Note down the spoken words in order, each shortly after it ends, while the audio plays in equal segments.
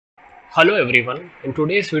Hello everyone. In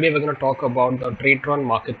today's video, we're going to talk about the Tradetron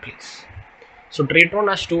marketplace. So Tradetron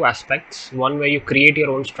has two aspects. One where you create your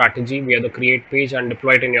own strategy via the create page and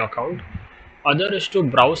deploy it in your account. Other is to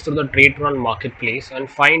browse through the Tradetron marketplace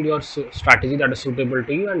and find your strategy that is suitable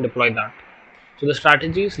to you and deploy that. So the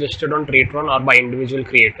strategies listed on Tradetron are by individual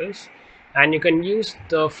creators, and you can use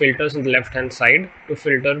the filters on the left hand side to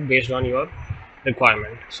filter based on your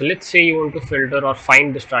requirement. So let's say you want to filter or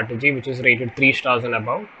find the strategy which is rated 3 stars and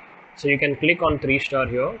above. So you can click on 3 star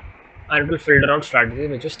here and it will filter out strategy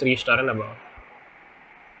which is 3 star and above.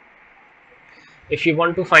 If you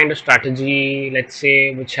want to find a strategy, let's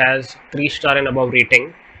say, which has 3 star and above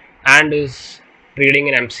rating and is trading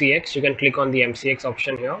in MCX, you can click on the MCX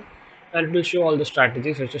option here and it will show all the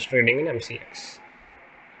strategies which is trading in MCX.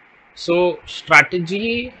 So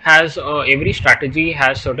strategy has every strategy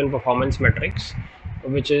has certain performance metrics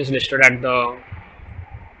which is listed at the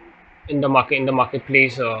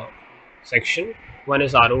marketplace section. One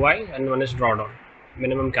is ROI and one is drawdown,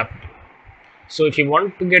 minimum capital. So if you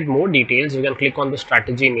want to get more details, you can click on the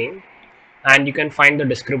strategy name and you can find the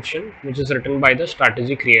description which is written by the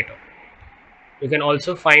strategy creator. You can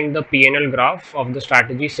also find the P&L graph of the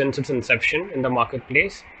strategy since its inception in the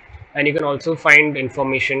marketplace, and you can also find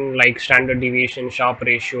information like standard deviation, Sharpe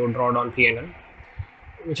ratio, drawdown P&L,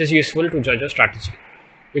 which is useful to judge a strategy.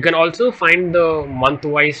 You can also find the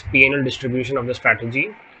month-wise P&L distribution of the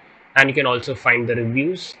strategy, and you can also find the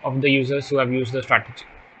reviews of the users who have used the strategy.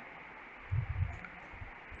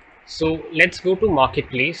 So let's go to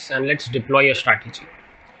marketplace and let's deploy a strategy.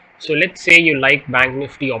 So let's say you like Bank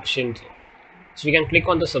Nifty options. So you can click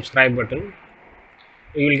on the subscribe button.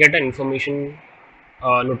 You will get an information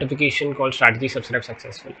notification called strategy subscribe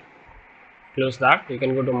successfully. Close that. You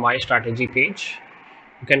can go to my strategy page.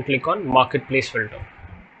 You can click on marketplace filter.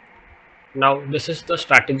 Now this is the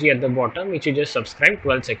strategy at the bottom which you just subscribed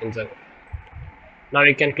 12 seconds ago. Now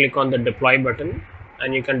you can click on the deploy button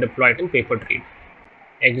and you can deploy it in paper trade.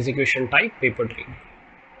 Execution type paper trade.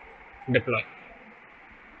 Deploy.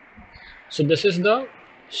 So this is the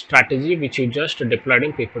strategy which you just deployed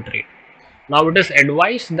in paper trade. Now it is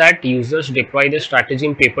advised that users deploy the strategy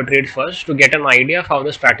in paper trade first to get an idea of how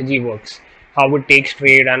the strategy works, how it takes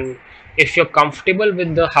trade, and if you're comfortable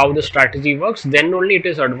with how the strategy works, then only it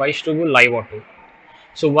is advised to go live auto.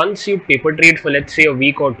 So once you paper trade for let's say a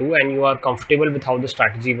week or two and you are comfortable with how the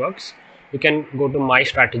strategy works, you can go to my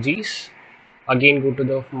strategies, again go to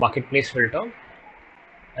the marketplace filter,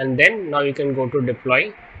 and then now you can go to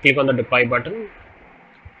deploy, click on the deploy button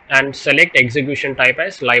and select execution type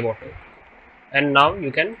as live auto. And now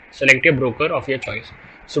you can select a broker of your choice.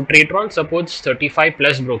 So Tradetron supports 35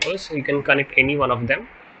 plus brokers. You can connect any one of them.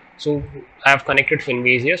 So I have connected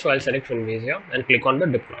Finvazia, so I'll select Finvazia and click on the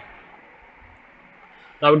deploy.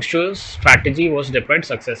 Now it shows strategy was deployed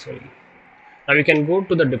successfully. Now you can go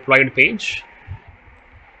to the deployed page,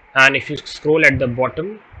 and if you scroll at the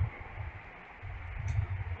bottom,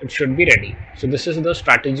 it should be ready. So this is the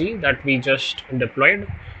strategy that we just deployed.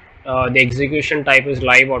 The execution type is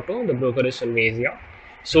live auto, the broker is Finvazia.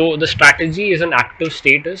 So the strategy is an active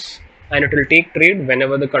status and it will take trade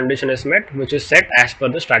whenever the condition is met, which is set as per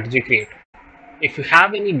the strategy creator. If you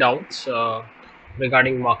have any doubts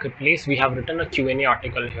regarding marketplace, we have written a Q&A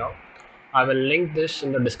article here. I will link this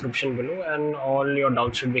in the description below and all your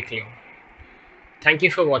doubts should be clear. Thank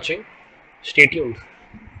you for watching. Stay tuned.